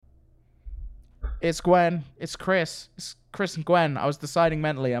It's Gwen. It's Chris. It's Chris and Gwen. I was deciding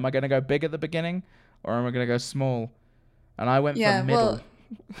mentally, am I going to go big at the beginning or am I going to go small? And I went for Yeah, middle. well,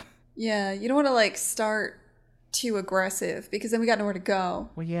 yeah, you don't want to like start too aggressive because then we got nowhere to go.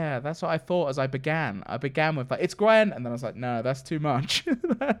 Well, yeah, that's what I thought as I began. I began with like, it's Gwen. And then I was like, no, that's too much.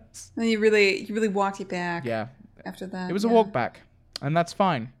 That's... And you really walked it back Yeah. after It that. was a Yeah. walk back. And that's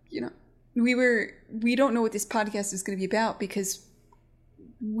fine. You know, we don't know what this podcast is going to be about because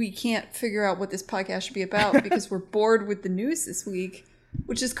we can't figure out what this podcast should be about because we're bored with the news this week,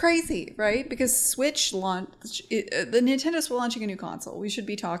 which is crazy, right? Because the Nintendo's launching a new console. We should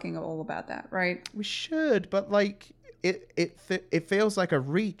be talking all about that, right? We should, but like it feels like a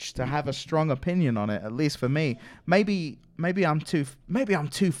reach to have a strong opinion on it. At least for me, maybe I'm too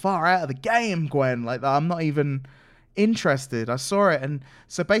far out of the game, Gwen. Like I'm not even interested. I saw it, and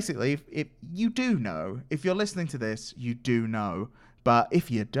so basically, if you do know, if you're listening to this, you do know. But if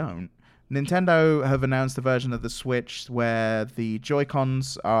you don't, Nintendo have announced a version of the Switch where the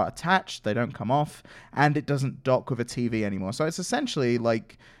Joy-Cons are attached, they don't come off, and it doesn't dock with a TV anymore. So it's essentially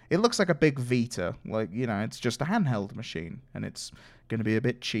like, it looks like a big Vita. Like, you know, it's just a handheld machine, and it's going to be a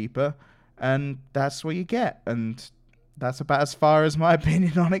bit cheaper, and that's what you get. And that's about as far as my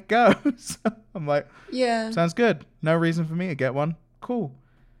opinion on it goes. I'm like, Yeah. sounds good. No reason for me to get one. Cool.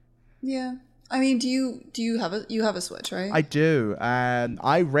 Yeah. I mean, do you have a Switch, right? I do, and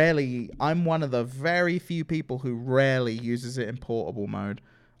I'm one of the very few people who rarely uses it in portable mode.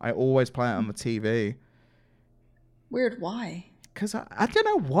 I always play it on the TV. Weird, why? Because I don't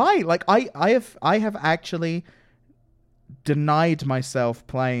know why. Like I have actually denied myself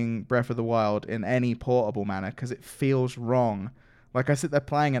playing Breath of the Wild in any portable manner because it feels wrong. Like I sit there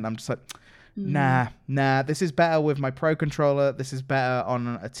playing it and I'm just like, nah, this is better with my Pro controller. This is better on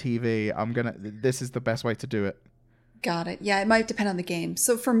a TV. This is the best way to do it. Got it. Yeah, it might depend on the game.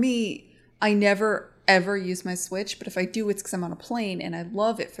 So for me, I never ever use my Switch, but if I do, it's because I'm on a plane and I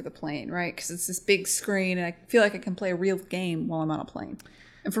love it for the plane, right? Because it's this big screen and I feel like I can play a real game while I'm on a plane.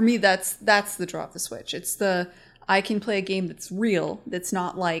 And for me, that's the draw of the Switch. I can play a game that's real, that's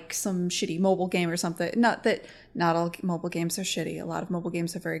not like some shitty mobile game or something. Not all mobile games are shitty. A lot of mobile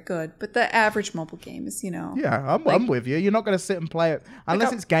games are very good, but the average mobile game is, Yeah, I'm with you. You're not going to sit and play it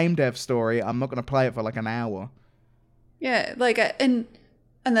unless it's Game Dev Story. I'm not going to play it for like an hour. Yeah, like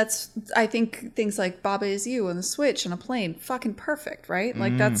and that's, I think things like Baba Is You on the Switch on a plane, fucking perfect, right?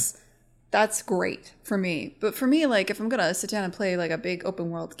 Like that's great for me. But for me, like if I'm gonna sit down and play like a big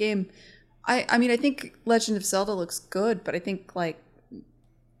open world game, I mean I think Legend of Zelda looks good, but I think like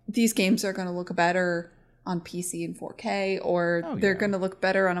these games are gonna look better on PC in 4K, or they're gonna look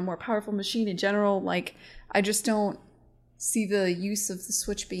better on a more powerful machine in general. Like I just don't see the use of the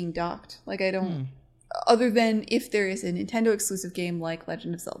Switch being docked. Like I don't. Other than if there is a Nintendo exclusive game like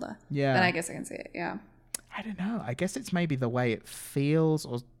Legend of Zelda. Yeah. Then I guess I can say it, yeah. I don't know. I guess it's maybe the way it feels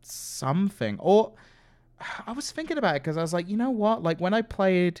or something. Or I was thinking about it because I was like, you know what? Like when I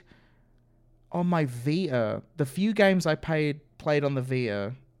played on my Vita, the few games I played on the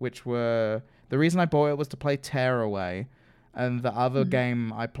Vita, which were... The reason I bought it was to play Tearaway. And the other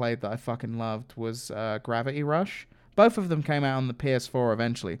game I played that I fucking loved was Gravity Rush. Both of them came out on the PS4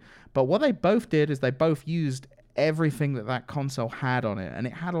 eventually. But what they both did is they both used everything that console had on it. And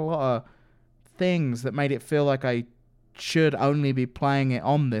it had a lot of things that made it feel like I should only be playing it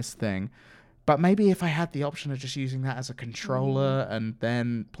on this thing. But maybe if I had the option of just using that as a controller and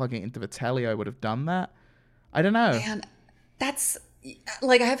then plugging it into the telly, I would have done that. I don't know. Man, that's...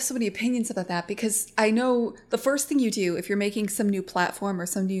 Like, I have so many opinions about that because I know the first thing you do if you're making some new platform or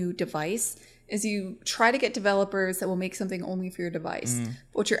some new device is you try to get developers that will make something only for your device.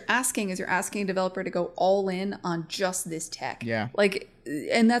 But what you're asking is a developer to go all in on just this tech. Yeah. Like,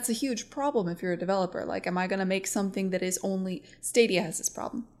 and that's a huge problem if you're a developer. Like, am I going to make something that is only... Stadia has this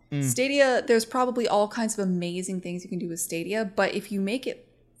problem. Stadia, there's probably all kinds of amazing things you can do with Stadia, but if you make it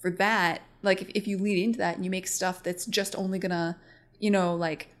for that, like if you lead into that and you make stuff that's just only going to,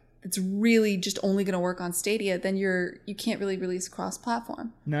 like it's really just only going to work on Stadia, then you can't really release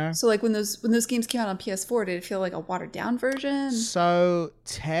cross-platform. No. So like when those games came out on PS4, did it feel like a watered-down version? So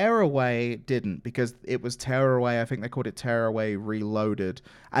Tearaway didn't, because it was Tearaway. I think they called it Tearaway Reloaded,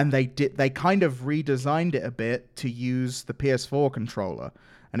 and they kind of redesigned it a bit to use the PS4 controller.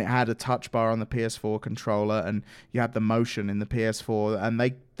 And it had a touch bar on the PS4 controller, and you had the motion in the PS4, and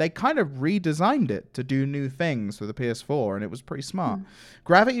they kind of redesigned it to do new things for the PS4, and it was pretty smart.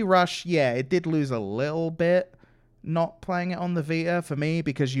 Gravity Rush, yeah, it did lose a little bit not playing it on the Vita for me,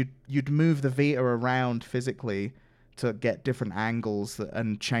 because you'd move the Vita around physically to get different angles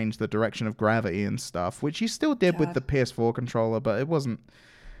and change the direction of gravity and stuff, which you still did with the PS4 controller, but it wasn't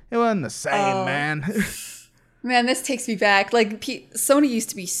It wasn't the same, man. Man, this takes me back. Like, Sony used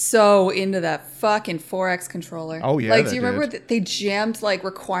to be so into that fucking 4X controller. Oh, yeah, Like, they do you remember did. that they jammed, like,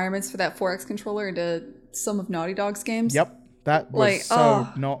 requirements for that 4X controller into some of Naughty Dog's games? Yep. That was Like, so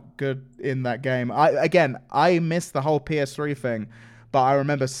not good in that game. I missed the whole PS3 thing, but I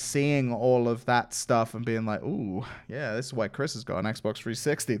remember seeing all of that stuff and being like, ooh, yeah, this is why Chris has got an Xbox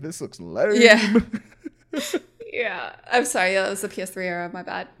 360. This looks lame. Yeah. Yeah. I'm sorry. Yeah, that was the PS3 era. My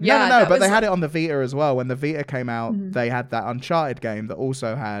bad. Yeah, No, but they had it on the Vita as well. When the Vita came out, they had that Uncharted game that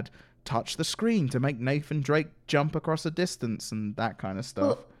also had touch the screen to make Nathan Drake jump across a distance and that kind of stuff.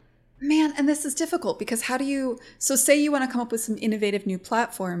 Well, man, and this is difficult because how do you... So say you want to come up with some innovative new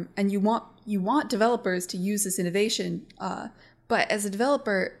platform and you want developers to use this innovation, but as a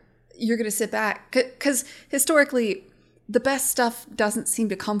developer, you're going to sit back because historically... the best stuff doesn't seem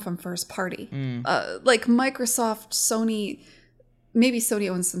to come from first party. Like Microsoft, Sony, maybe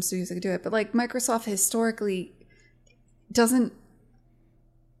Sony owns some studios that could do it, but like Microsoft historically doesn't,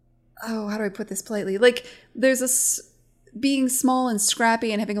 how do I put this politely? Like there's being small and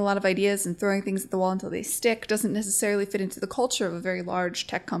scrappy and having a lot of ideas and throwing things at the wall until they stick doesn't necessarily fit into the culture of a very large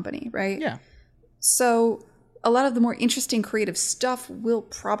tech company, right? Yeah. So a lot of the more interesting creative stuff will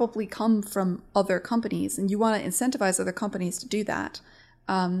probably come from other companies, and you want to incentivize other companies to do that.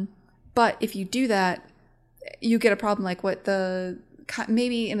 But if you do that, you get a problem like what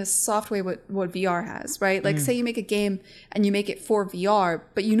maybe in a soft way what VR has, right? Like say you make a game and you make it for VR,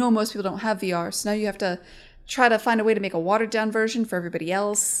 but you know most people don't have VR, so now you have to try to find a way to make a watered down version for everybody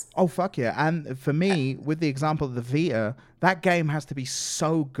else. Oh, fuck yeah. And for me, with the example of the Vita, that game has to be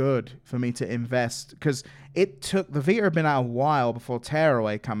so good for me to invest because the Vita had been out a while before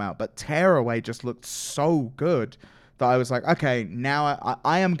Tearaway come out, but Tearaway just looked so good that I was like, okay, now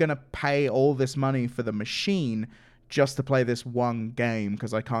I am going to pay all this money for the machine just to play this one game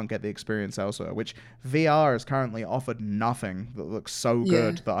because I can't get the experience elsewhere, which VR has currently offered nothing that looks so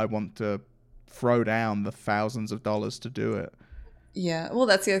good that I want to throw down the thousands of dollars to do it. Yeah, well,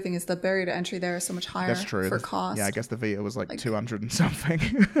 that's the other thing is the barrier to entry there is so much higher. That's true. For cost. Yeah, I guess the Vita was like 200 and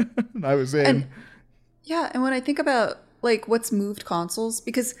something. I was in. And when I think about like what's moved consoles,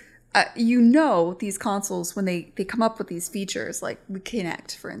 because these consoles when they come up with these features like the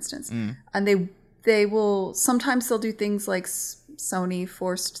Kinect, for instance, and they will sometimes they'll do things like Sony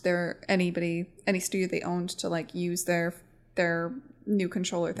forced any studio they owned to like use their new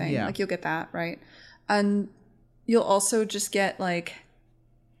controller thing. Like you'll get that, right? And you'll also just get like,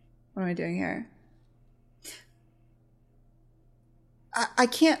 what am I doing here? I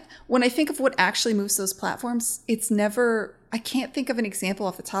can't, when I think of what actually moves those platforms, I can't think of an example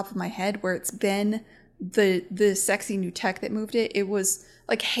off the top of my head where it's been the sexy new tech that moved it. It was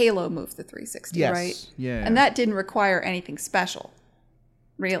like Halo moved the 360, right? Yeah. And that didn't require anything special.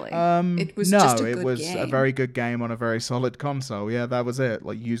 Really? It was just a good game. A very good game on a very solid console. Yeah, that was it.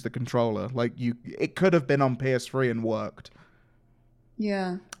 Like, use the controller. Like, it could have been on PS3 and worked.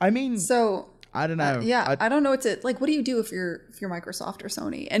 Yeah. I mean, so I don't know. I don't know what to like. What do you do if you're Microsoft or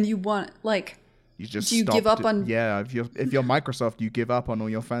Sony and you want like? You just do you give up on? Yeah, if you're Microsoft, you give up on all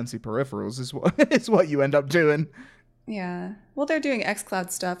your fancy peripherals. Is what you end up doing. Yeah. Well, they're doing xCloud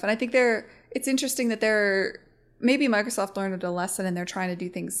stuff, and I think it's interesting that maybe Microsoft learned a lesson and they're trying to do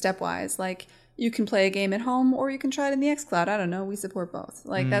things stepwise. Like you can play a game at home or you can try it in the xCloud. I don't know. We support both.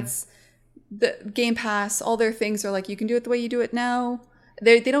 Like that's the Game Pass. All their things are like, you can do it the way you do it now.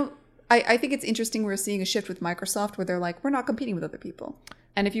 They don't, I think it's interesting. We're seeing a shift with Microsoft where they're like, we're not competing with other people.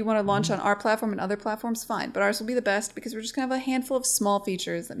 And if you want to launch on our platform and other platforms, fine. But ours will be the best because we're just going to have a handful of small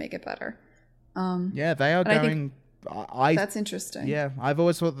features that make it better. Yeah, they are going. That's interesting. Yeah, I've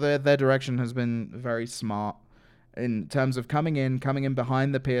always thought their direction has been very smart in terms of coming in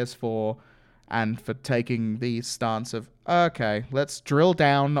behind the PS4 and for taking the stance of, okay, let's drill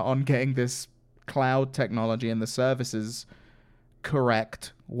down on getting this cloud technology and the services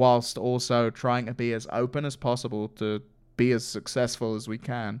correct whilst also trying to be as open as possible to be as successful as we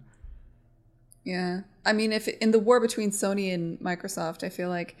can. Yeah. I mean, if in the war between Sony and Microsoft, I feel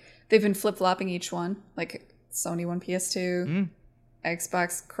like they've been flip-flopping each one. Like Sony won PS2,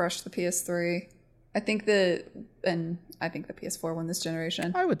 Xbox crushed the PS3. I think the PS4 won this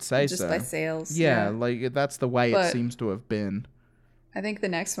generation. I would say just by sales. Yeah, like that's the way it seems to have been. I think the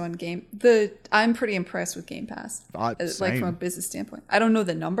next one, I'm pretty impressed with Game Pass. Like from a business standpoint. I don't know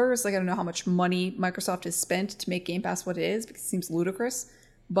the numbers. Like I don't know how much money Microsoft has spent to make Game Pass what it is because it seems ludicrous.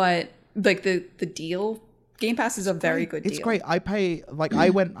 But like the deal, Game Pass is a very good deal. It's great. I pay I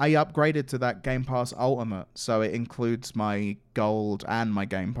upgraded to that Game Pass Ultimate, so it includes my Gold and my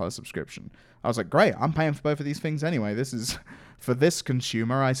Game Pass subscription. I was like, great, I'm paying for both of these things anyway. This is for this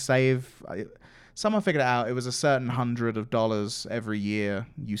consumer, someone figured it out. It was a certain $100 every year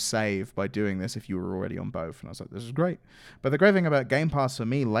you save by doing this if you were already on both. And I was like, this is great. But the great thing about Game Pass for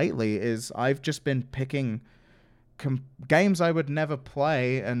me lately is I've just been picking games I would never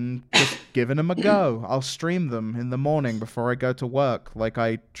play and just giving them a go. I'll stream them in the morning before I go to work. Like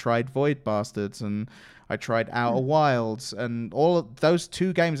I tried Void Bastards and I tried Outer Wilds and all of those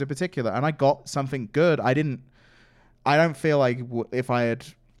 2 games in particular. And I got something good. I don't feel like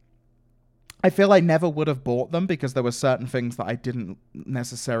I feel I never would have bought them because there were certain things that I didn't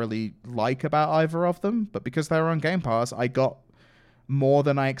necessarily like about either of them. But because they were on Game Pass, I got more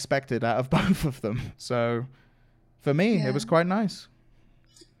than I expected out of both of them. So for me, it was quite nice.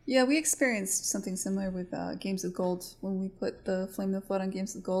 Yeah, we experienced something similar with Games with Gold when we put the Flame the Flood on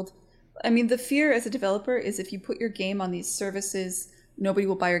Games with Gold. I mean, the fear as a developer is if you put your game on these services, nobody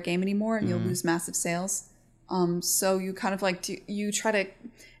will buy your game anymore and you'll lose massive sales. So you kind of like, you try to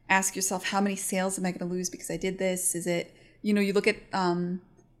ask yourself, how many sales am I going to lose because I did this? Is it, you look at,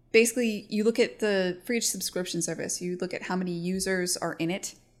 basically you look at for each subscription service, you look at how many users are in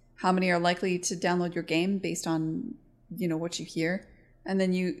it, how many are likely to download your game based on, what you hear. And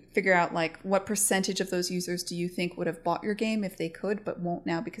then you figure out like what percentage of those users do you think would have bought your game if they could, but won't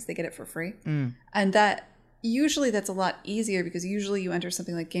now because they get it for free. And that's a lot easier because usually you enter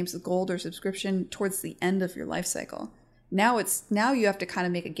something like Games with Gold or subscription towards the end of your life cycle. Now you have to kind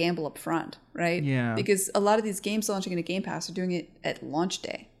of make a gamble up front, right? Yeah. Because a lot of these games launching into Game Pass are doing it at launch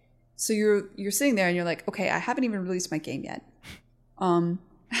day. So you're sitting there and you're like, okay, I haven't even released my game yet.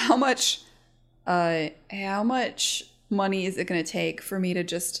 How much money is it going to take for me to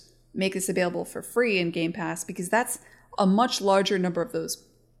just make this available for free in Game Pass? Because that's a much larger number of those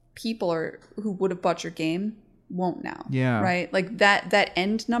people who would have bought your game won't now. Yeah. Right? Like that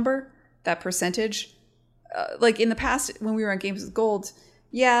end number, that percentage. Like in the past, when we were on Games with Gold,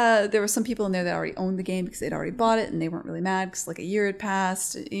 there were some people in there that already owned the game because they'd already bought it and they weren't really mad because like a year had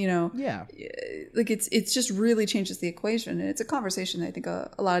passed, Yeah. Like it's just really changes the equation. And it's a conversation that I think a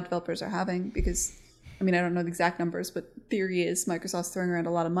lot of developers are having because, I mean, I don't know the exact numbers, but theory is Microsoft's throwing around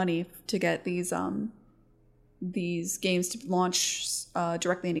a lot of money to get these games to launch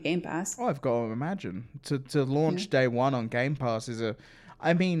directly into Game Pass. Oh, I've got to imagine. To launch day one on Game Pass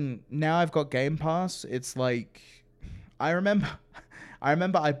now I've got Game Pass. It's like, I remember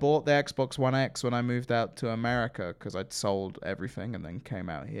I bought the Xbox One X when I moved out to America because I'd sold everything and then came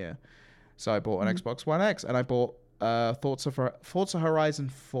out here. So I bought an Xbox One X and I bought Forza Horizon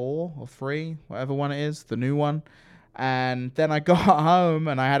 4 or 3, whatever one it is, the new one. And then I got home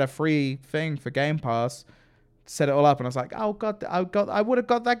and I had a free thing for Game Pass, set it all up, and I was like, oh God, I would have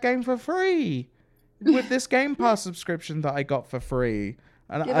got that game for free with this Game Pass subscription that I got for free.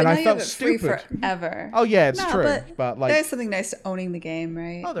 And I felt stupid. Free forever. Oh yeah, it's true. But like, there's something nice to owning the game,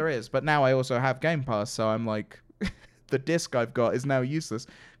 right? Oh, there is. But now I also have Game Pass, so I'm like, the disc I've got is now useless.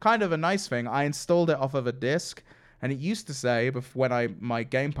 Kind of a nice thing. I installed it off of a disc, and it used to say, when my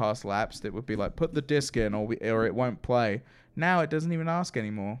Game Pass lapsed, it would be like, put the disc in, or it won't play. Now it doesn't even ask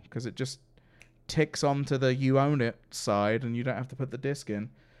anymore because it just ticks onto the you own it side, and you don't have to put the disc in,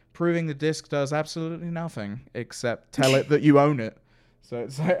 proving the disc does absolutely nothing except tell it that you own it. So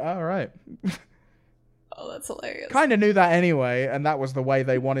it's like, all right. Oh, that's hilarious. Kind of knew that anyway, and that was the way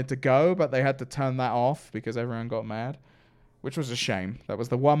they wanted to go, but they had to turn that off because everyone got mad, which was a shame. That was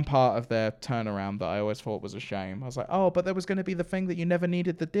the one part of their turnaround that I always thought was a shame. I was like, oh, but there was going to be the thing that you never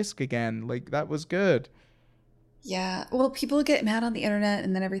needed the disc again. Like, that was good. Yeah. Well, people get mad on the internet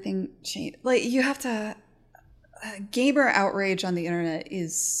and then everything changed. Like, you have to... gamer outrage on the internet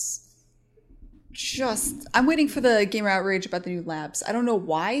is... I'm waiting for the gamer outrage about the new labs. I don't know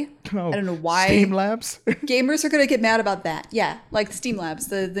why. Oh, I don't know why. Steam labs? Gamers are going to get mad about that. Yeah, like the Steam labs,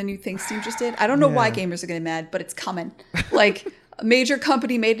 the new thing Steam just did. I don't know why gamers are getting mad, but it's coming. Like, a major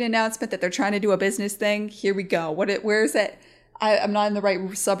company made an announcement that they're trying to do a business thing. Here we go. Where is it? I'm not in the right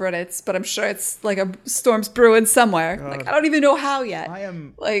subreddits, but I'm sure it's like a storm's brewing somewhere. God. Like, I don't even know how yet. I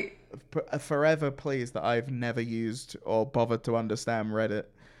am like forever pleased that I've never used or bothered to understand Reddit.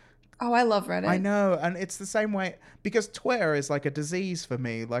 Oh, I love Reddit. I know, and it's the same way, because Twitter is like a disease for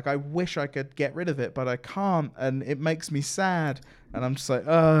me. Like, I wish I could get rid of it, but I can't, and it makes me sad. And I'm just like,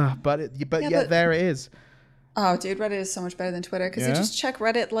 but there it is. Oh, dude, Reddit is so much better than Twitter, because you just check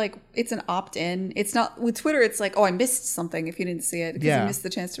Reddit like it's an opt-in. It's not, with Twitter, it's like, oh, I missed something if you didn't see it, because you missed the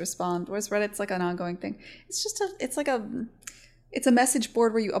chance to respond. Whereas Reddit's like an ongoing thing. It's just it's a message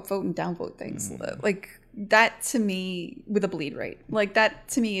board where you upvote and downvote things. Like, that to me, with a bleed rate, like that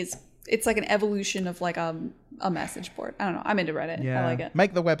to me is it's like an evolution of like a message board. I don't know. I'm into Reddit. Yeah. I like it.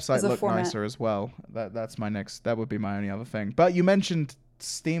 Make the website look format. nicer as well. That would be my only other thing. But you mentioned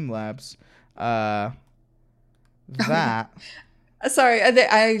Steam Labs. Sorry,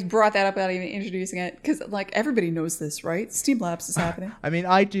 I brought that up without even introducing it because like everybody knows this, right? Steam Labs is happening. I mean,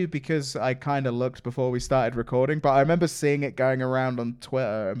 I do because I kind of looked before we started recording, but I remember seeing it going around on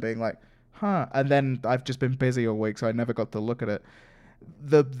Twitter and being like, huh. And then I've just been busy all week, so I never got to look at it.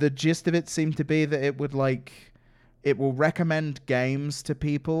 The gist of it seemed to be that it will recommend games to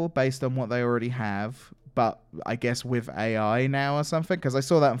people based on what they already have, but I guess with AI now or something, because I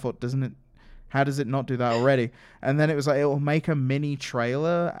saw that and thought, how does it not do that already? And then it was like, it will make a mini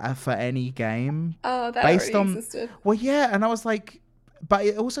trailer for any game. Oh, that already existed. Well, yeah, and I was like, but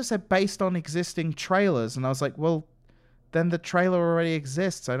it also said based on existing trailers, and I was like, well, then the trailer already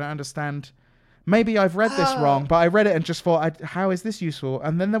exists. I don't understand. Maybe I've read this wrong, but I read it and just thought, how is this useful?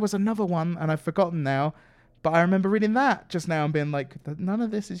 And then there was another one, and I've forgotten now, but I remember reading that just now and being like, none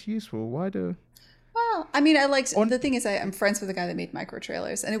of this is useful. Why do... Well, I mean, the thing is, I'm friends with the guy that made micro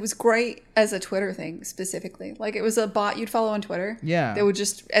trailers, and it was great as a Twitter thing specifically. Like, it was a bot you'd follow on Twitter. Yeah. That would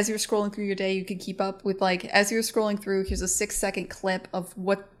just, as you're scrolling through your day, you could keep up with, like, as you're scrolling through, here's a 6-second clip of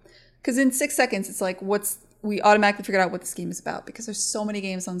what, because in 6 seconds, it's like, we automatically figured out what this game is about because there's so many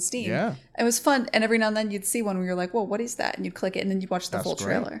games on Steam. Yeah. It was fun, and every now and then you'd see one where you're like, whoa, what is that? And you'd click it, and then you'd watch the full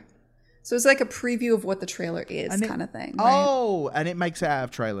trailer. So it's like a preview of what the trailer is kind of thing. Right? Oh, and it makes it out of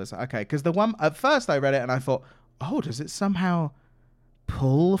trailers. Okay, because the one, at first I read it and I thought, oh, does it somehow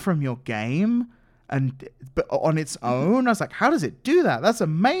pull from your game but on its own? I was like, how does it do that? That's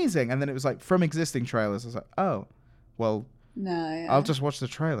amazing. And then it was like from existing trailers. I was like, oh, well, no, yeah. I'll just watch the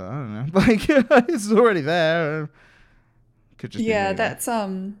trailer. I don't know. Like, it's already there. Could just be me, that's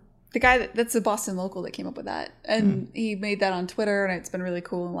the guy that's a Boston local that came up with that, and he made that on Twitter, and it's been really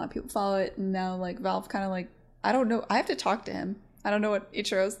cool, and a lot of people follow it. And now like Valve kind of like, I don't know, I have to talk to him. I don't know what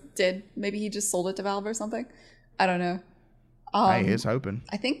Ichiro's did. Maybe he just sold it to Valve or something. I don't know. Hey, here's hoping.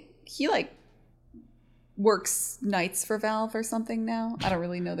 I think he like works nights for Valve or something now. I don't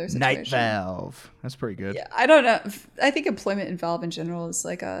really know their situation. Night Valve. That's pretty good. Yeah, I don't know. I think employment in Valve in general is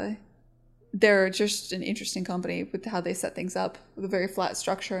like they're just an interesting company with how they set things up with a very flat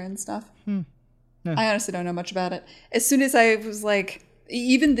structure and stuff. Yeah. I honestly don't know much about it. As soon as I was like,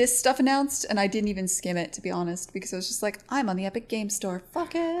 even this stuff announced, and I didn't even skim it, to be honest, because I was just like, I'm on the Epic Game Store.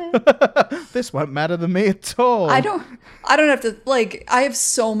 Fuck it. This won't matter to me at all. I don't have to, like, I have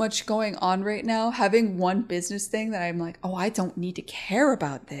so much going on right now. Having one business thing that I'm like, oh, I don't need to care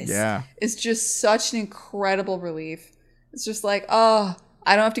about this. Yeah. It's just such an incredible relief. It's just like, oh,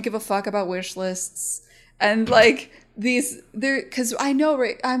 I don't have to give a fuck about wish lists. And like because I know,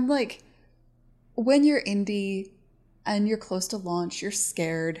 right? I'm like, when you're indie and you're close to launch, you're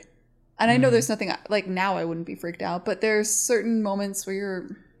scared. And I know there's nothing, like now I wouldn't be freaked out, but there's certain moments where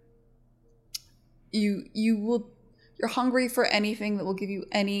you're hungry for anything that will give you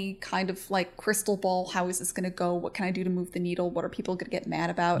any kind of like crystal ball. How is this going to go? What can I do to move the needle? What are people going to get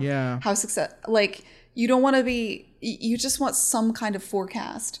mad about? Yeah. How success, like you don't want to be, you just want some kind of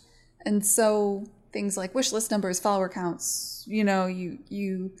forecast. And so things like wish list numbers, follower counts,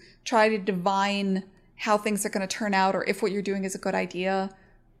 you try to divine how things are going to turn out, or if what you're doing is a good idea,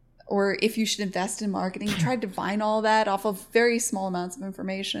 or if you should invest in marketing. You try to divine all that off of very small amounts of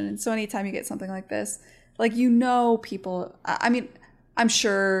information. And so anytime you get something like this, like, people, I mean, I'm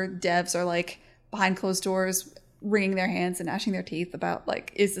sure devs are like behind closed doors, wringing their hands and gnashing their teeth about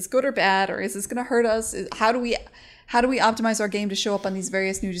like, is this good or bad, or is this going to hurt us? How do we optimize our game to show up on these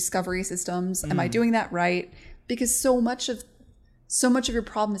various new discovery systems? Am I doing that right? Because so much of your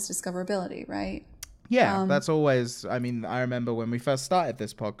problem is discoverability, right? Yeah, that's always, I mean, I remember when we first started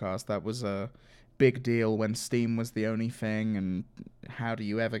this podcast, that was a big deal when Steam was the only thing, and how do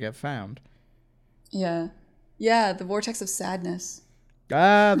you ever get found? Yeah. Yeah, the vortex of sadness.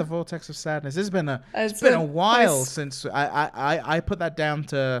 The vortex of sadness. It's been a while since I put that down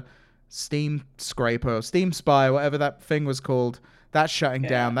to Steam Scraper, Steam Spy, whatever that thing was called. That's shutting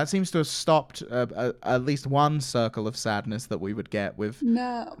down. That seems to have stopped at least one circle of sadness that we would get with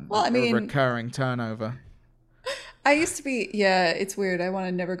recurring turnover. I used to be, it's weird. I want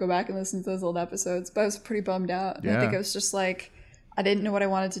to never go back and listen to those old episodes, but I was pretty bummed out. And I think it was just like, I didn't know what I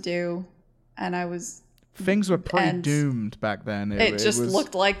wanted to do, and I was... Things were pretty doomed back then. It just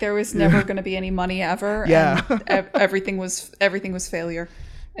looked like there was never going to be any money ever. Yeah. And everything was failure.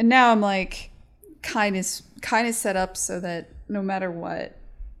 And now I'm like, kind of set up so that no matter what,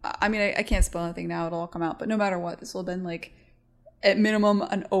 I mean, I can't spoil anything now, it'll all come out, but no matter what, this will have been like, at minimum,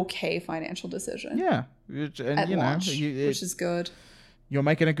 an okay financial decision. Yeah. At launch, which is good. You're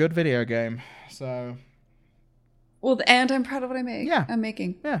making a good video game. So Well, and I'm proud of what I make. Yeah. I'm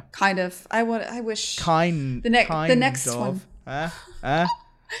making. Yeah. Kind of. I wish kind the next of. one.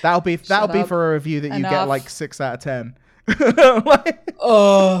 That'll be up. for a review that you get Enough. like 6 out of 10.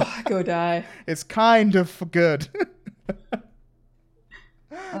 Oh, go die. It's kind of good.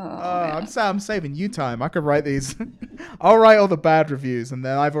 Oh, I'm saving you time. I could write these. I'll write all the bad reviews, and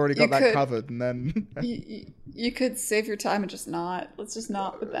then I've already got that covered. And then you could save your time and just not. Let's just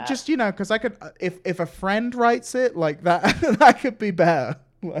not with that. Just because I could, if a friend writes it like that, that could be better.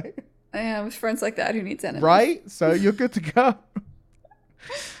 Like, yeah, with friends like that, who needs enemies? Right? So you're good to go.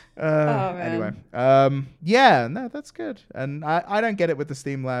 Man. Anyway, yeah, no, that's good. And I don't get it with the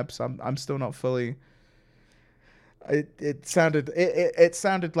Steam Labs. I'm still not fully. It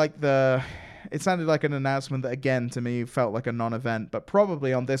sounded like an announcement that again to me felt like a non-event, but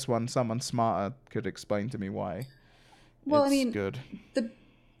probably on this one someone smarter could explain to me why. Well, it's I mean, good.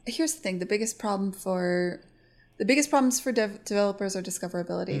 Here's the thing: the biggest problems for developers are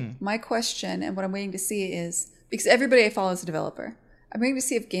discoverability. My question and what I'm waiting to see is, because everybody I follow is a developer, I'm waiting to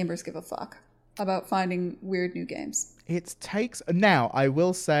see if gamers give a fuck about finding weird new games. Now I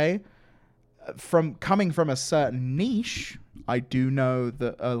will say, coming from a certain niche, I do know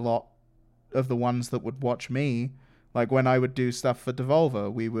that a lot of the ones that would watch me, like when I would do stuff for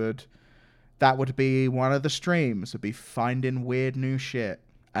Devolver, that would be one of the streams, would be finding weird new shit,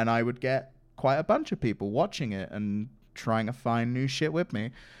 and I would get quite a bunch of people watching it and trying to find new shit with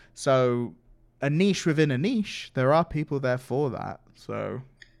me. So a niche within a niche, there are people there for that. So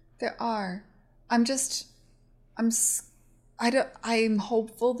there are. I'm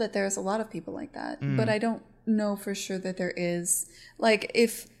hopeful that there's a lot of people like that, but I don't know for sure that there is. Like,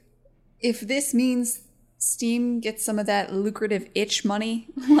 if this means Steam gets some of that lucrative itch money,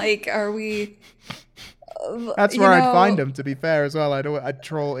 like, are we? That's where I'd find them. To be fair, as well, I'd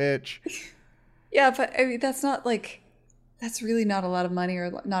troll itch. Yeah, but I mean, that's really not a lot of money,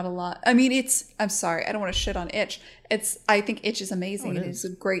 or not a lot. I mean, I'm sorry, I don't want to shit on itch. I think itch is amazing. It is a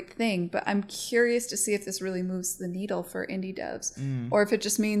great thing, but I'm curious to see if this really moves the needle for indie devs, or if it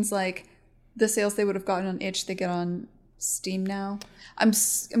just means like the sales they would have gotten on itch, they get on Steam now. I'm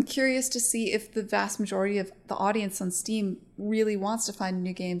curious to see if the vast majority of the audience on Steam really wants to find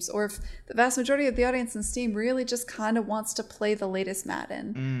new games, or if the vast majority of the audience on Steam really just kind of wants to play the latest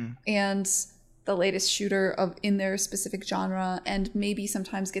Madden and the latest shooter in their specific genre, and maybe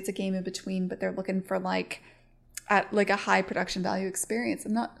sometimes gets a game in between, but they're looking for a high production value experience.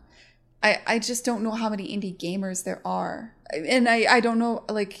 I just don't know how many indie gamers there are, and I don't know.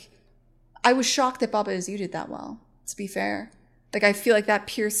 Like, I was shocked that Baba Is You did that well. To be fair, like, I feel like that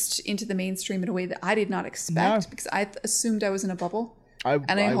pierced into the mainstream in a way that I did not expect, because I assumed I was in a bubble. I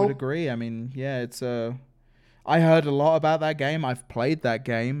would agree. I mean, yeah, it's I heard a lot about that game. I've played that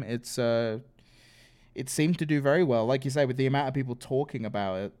game. It seemed to do very well, like you say, with the amount of people talking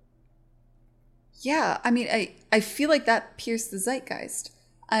about it. Yeah, I mean, I feel like that pierced the zeitgeist.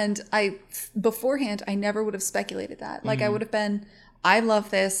 And beforehand, I never would have speculated that. Like, I would have been, I love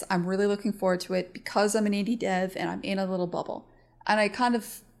this. I'm really looking forward to it because I'm an indie dev and I'm in a little bubble. And I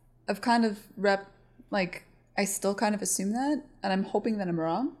still kind of assume that. And I'm hoping that I'm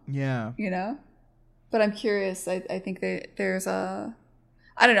wrong. Yeah. But I'm curious. I think that there's I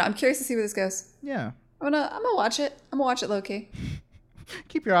don't know. I'm curious to see where this goes. Yeah. I'm gonna watch it. I'm gonna watch it low key.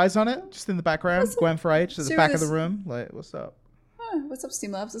 Keep your eyes on it, just in the background. Gwen for H at the back of the room. Like, what's up? What's up,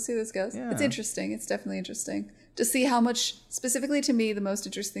 Steam Labs? Let's see where this goes. Yeah. It's interesting. It's definitely interesting to see how much. Specifically to me, the most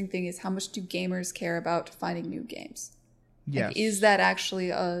interesting thing is how much do gamers care about finding new games. Yes. Like, is that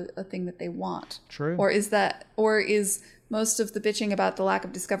actually a thing that they want? True. Or is most of the bitching about the lack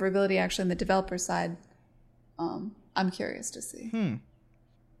of discoverability actually on the developer side? I'm curious to see.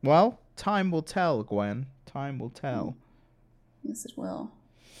 Well, time will tell, Gwen. Time will tell. Yes, it will.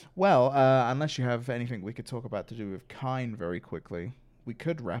 Well, unless you have anything we could talk about to do with Kine very quickly, we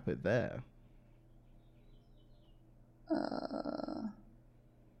could wrap it there.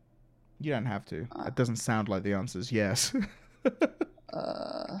 You don't have to. It doesn't sound like the answer is yes.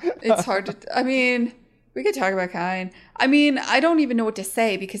 It's hard to... I mean, we could talk about Kine. I mean, I don't even know what to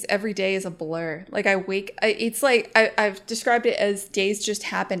say because every day is a blur. Like, it's like I've described it as days just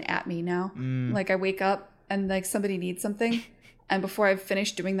happen at me now. Like, I wake up and, like, somebody needs something. And before I've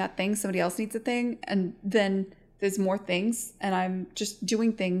finished doing that thing, somebody else needs a thing. And then there's more things. And I'm just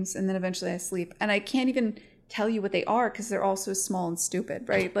doing things. And then eventually I sleep. And I can't even tell you what they are because they're all so small and stupid,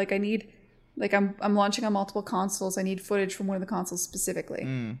 right? Like, I need... Like, I'm launching on multiple consoles. I need footage from one of the consoles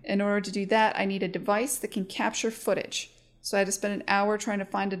specifically. In order to do that, I need a device that can capture footage. So I had to spend an hour trying to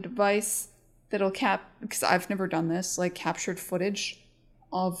find a device that'll because I've never done this, like, captured footage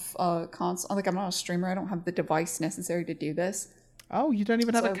of a console. Like, I'm not a streamer. I don't have the device necessary to do this. Oh, you don't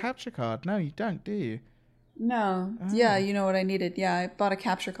even have So a capture card. No, you don't, do you? no. Oh. Yeah, you know what I needed. Yeah, I bought a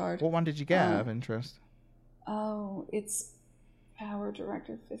capture card. What one did you get out of interest? Oh, it's Power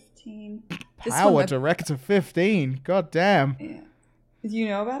Director 15. Power Director 15? God damn. Yeah. Do you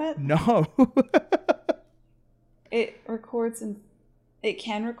know about it? No. It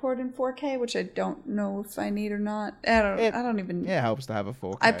can record in 4K, which I don't know if I need or not. I don't even. It helps to have a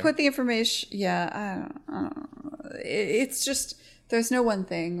 4K. I put the information. Yeah, I don't know. It's just there's no one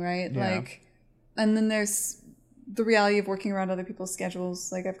thing, right? Yeah. Like, and then there's the reality of working around other people's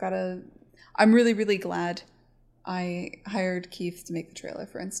schedules. Like, I'm really, really glad I hired Keith to make the trailer,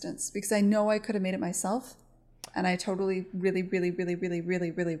 for instance, because I know I could have made it myself, and I totally, really, really, really, really,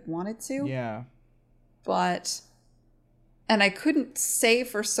 really, really wanted to. Yeah. And I couldn't say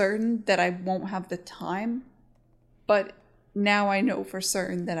for certain that I won't have the time, but now I know for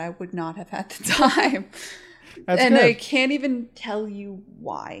certain that I would not have had the time. And good. I can't even tell you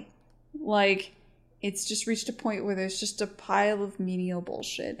why. Like, it's just reached a point where there's just a pile of menial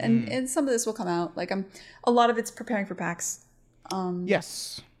bullshit. And some of this will come out. Like, a lot of it's preparing for PAX.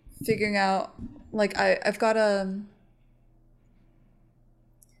 Yes. Figuring out, like, I've got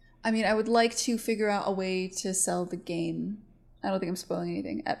I would like to figure out a way to sell the game. I don't think I'm spoiling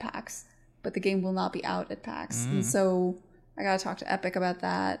anything at PAX, but the game will not be out at PAX. And so I got to talk to Epic about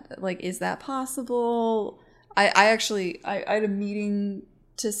that. Like, is that possible? I had a meeting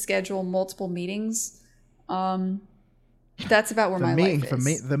to schedule multiple meetings. That's about where my life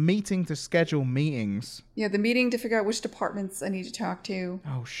is. The meeting to schedule meetings. Yeah, the meeting to figure out which departments I need to talk to.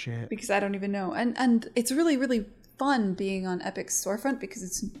 Oh, shit. Because I don't even know. And it's really, really fun being on Epic's storefront because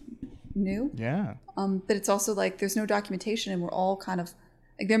it's new. Yeah. But it's also like there's no documentation and we're all kind of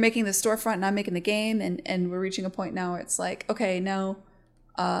like they're making the storefront and I'm making the game and we're reaching a point now where it's like, okay, now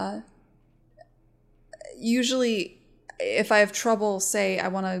usually if I have trouble, say I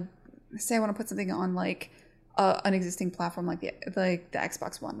want to put something on like an existing platform like the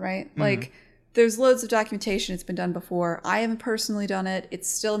Xbox One, right? Mm-hmm. Like there's loads of documentation. It's been done before. I haven't personally done it. It's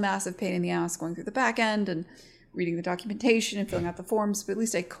still a massive pain in the ass going through the back end and reading the documentation and filling out the forms, but at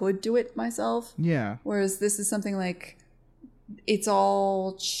least I could do it myself. Yeah. Whereas this is something like it's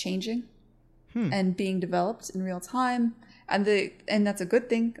all changing and being developed in real time. And that's a good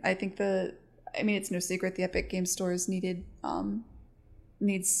thing. I think it's no secret the Epic Game Stores needs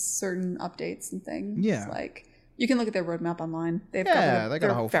certain updates and things. Yeah. Like you can look at their roadmap online. They got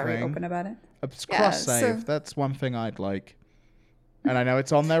a whole very thing. open about it. It's cross-save. That's one thing I'd like. And I know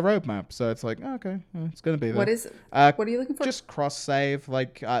it's on their roadmap, so it's like, okay, it's going to be there. What is it? What are you looking for? Just cross-save,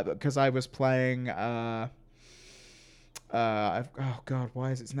 like, because I was playing, oh God, why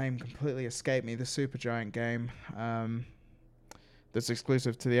has its name completely escaped me? The Supergiant game that's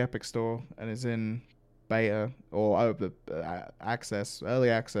exclusive to the Epic Store and is in beta or early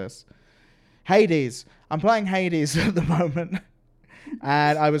access. Hades. I'm playing Hades at the moment.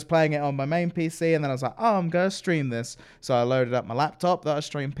 And I was playing it on my main PC, and then I was like, oh, I'm going to stream this. So I loaded up my laptop that I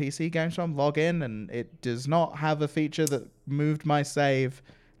stream PC games from, log in, and it does not have a feature that moved my save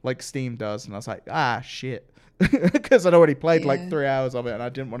like Steam does. And I was like, shit. Because I'd already played like 3 hours of it, and I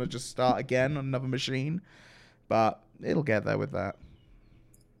didn't want to just start again on another machine. But it'll get there with that.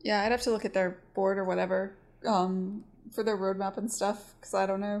 Yeah, I'd have to look at their board or whatever for their roadmap and stuff, because I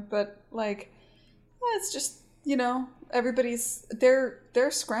don't know. But, like, it's just, everybody's they're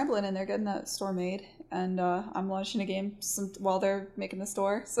scrambling and they're getting that store made, and I'm launching a game while they're making the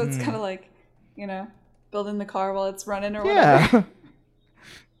store, so it's kind of like building the car while it's running or whatever.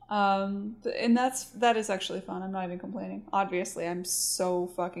 And that is actually fun. I'm not even complaining. Obviously, I'm so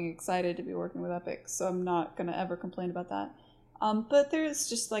fucking excited to be working with Epic, so I'm not gonna ever complain about that. But there's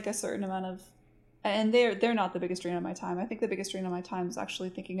just like a certain amount of, and they're not the biggest drain on my time. I think the biggest drain on my time is actually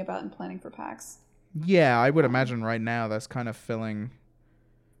thinking about and planning for PAX. Yeah, I would imagine right now that's kind of filling.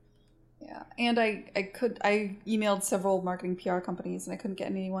 Yeah, and I emailed several marketing PR companies and I couldn't get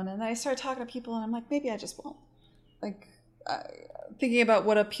anyone, and I started talking to people and I'm like, maybe I just won't. Like, thinking about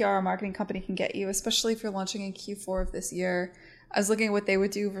what a PR marketing company can get you, especially if you're launching in Q4 of this year. I was looking at what they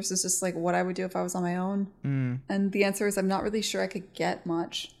would do versus just like what I would do if I was on my own. And the answer is I'm not really sure I could get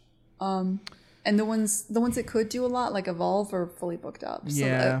much. And the ones that could do a lot, like Evolve, are fully booked up.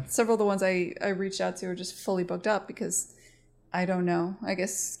 Yeah. So several of the ones I reached out to are just fully booked up because I don't know. I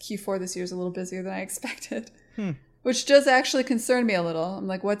guess Q4 this year is a little busier than I expected, which does actually concern me a little. I'm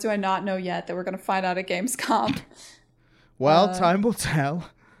like, what do I not know yet that we're going to find out at Gamescom? Well, time will tell.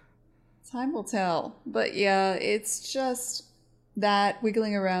 Time will tell. But yeah, it's just that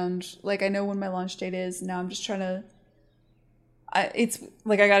wiggling around. Like, I know when my launch date is. Now I'm just trying to... It's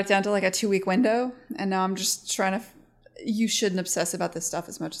like I got it down to like a 2-week window, and now I'm just trying to. You shouldn't obsess about this stuff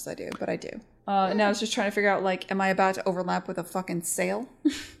as much as I do, but I do. Now I was just trying to figure out, like, am I about to overlap with a fucking sale?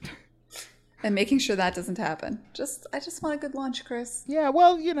 And making sure that doesn't happen. I just want a good launch, Chris. Yeah,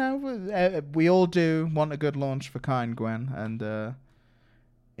 well, we all do want a good launch for Kind, Gwen, and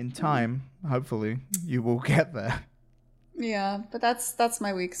in time, hopefully, you will get there. Yeah, but that's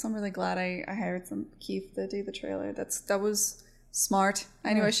my week, so I'm really glad I hired Keith to do the trailer. That was smart.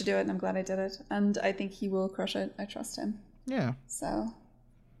 I knew I should do it, and I'm glad I did it. And I think he will crush it. I trust him. Yeah. So,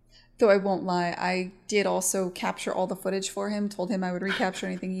 though I won't lie, I did also capture all the footage for him, told him I would recapture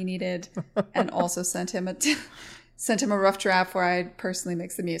anything he needed, and also sent him a rough draft where I personally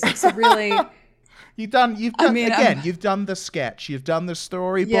mix the music. So really, you've done the sketch, you've done the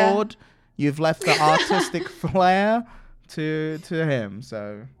storyboard, you've left the artistic flair to him.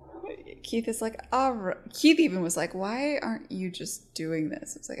 So Keith is like, all right. Keith even was like, why aren't you just doing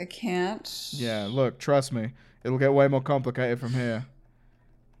this? It's like, I can't. Yeah, look, trust me, it'll get way more complicated from here.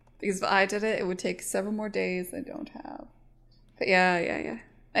 Because if I did it, it would take several more days I don't have. But yeah.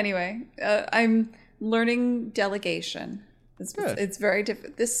 Anyway, I'm learning delegation. It's very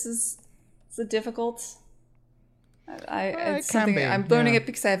difficult. It's a difficult. It's something I'm learning it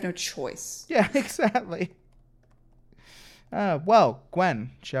because I have no choice. Yeah, exactly. Well,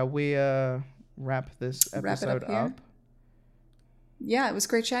 Gwen, shall we wrap this episode up? Yeah, it was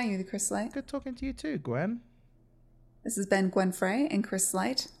great chatting with you, Chris Light. Good talking to you too, Gwen. This has been Gwen Frey and Chris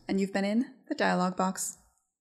Light, and you've been in the Dialogue Box.